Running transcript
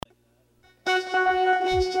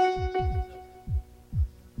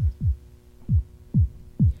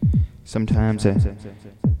Sometimes I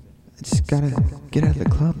just gotta get out of the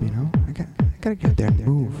club, you know? I gotta get out there and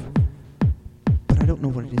move. But I don't know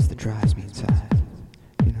what it is that drives me inside,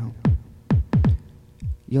 you know?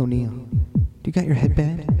 Yo, Neil, do you got your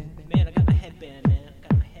headband? Man, I got my headband, man. I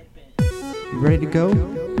got my headband. You ready to go?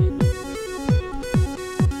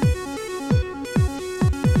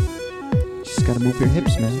 Just gotta move your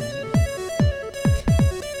hips, man.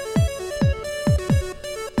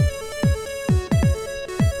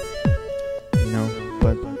 You know,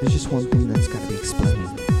 but there's just one thing that's gotta be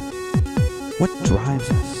explained. What drives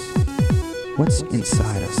us? What's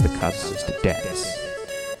inside us that causes us to dance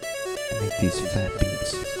and make these fat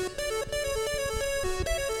beats?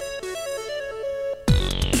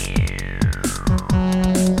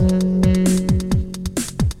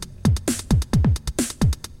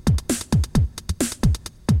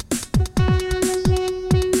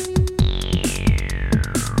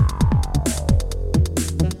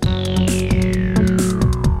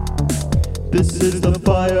 This is the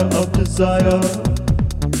fire of desire.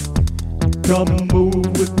 Come move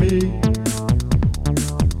with me.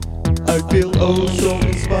 I feel oh so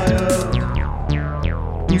inspired.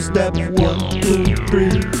 You step 1, 2, 3.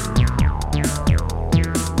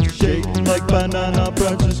 Shake like banana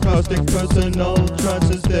branches, caustic personal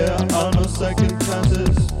trances. There are no second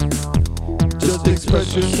chances. Just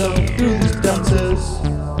express yourself through these dances.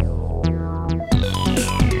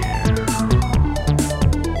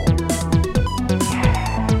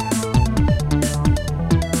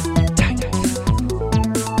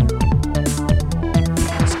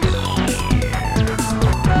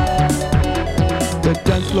 The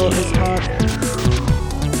dance floor is hot.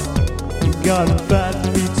 You got fat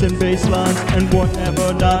beats and bass lines and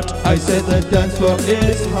whatever not. I said the dance floor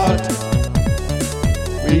is hot.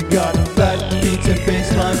 We got fat beats and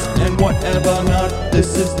bass lines and whatever not.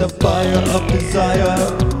 This is the fire of desire.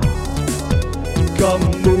 Come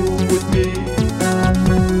move with me.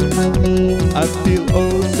 I feel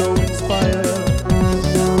oh so inspired.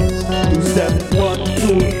 You step 1,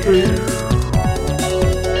 2, 3.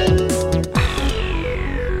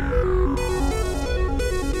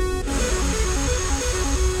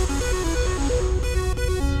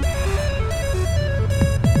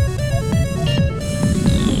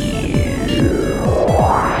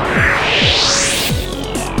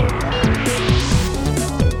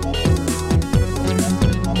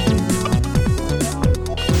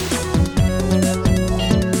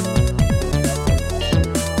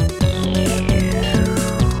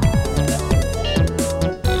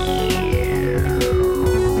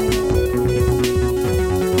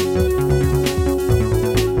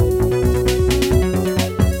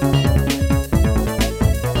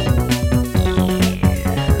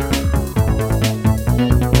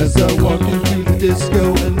 As I walk into the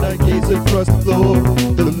disco and I gaze across the floor,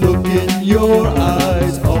 the look in your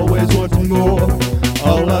eyes, always wanting more.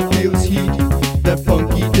 All I feel is heat, that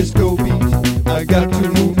funky disco beat. I got to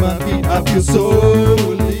move my feet, I feel so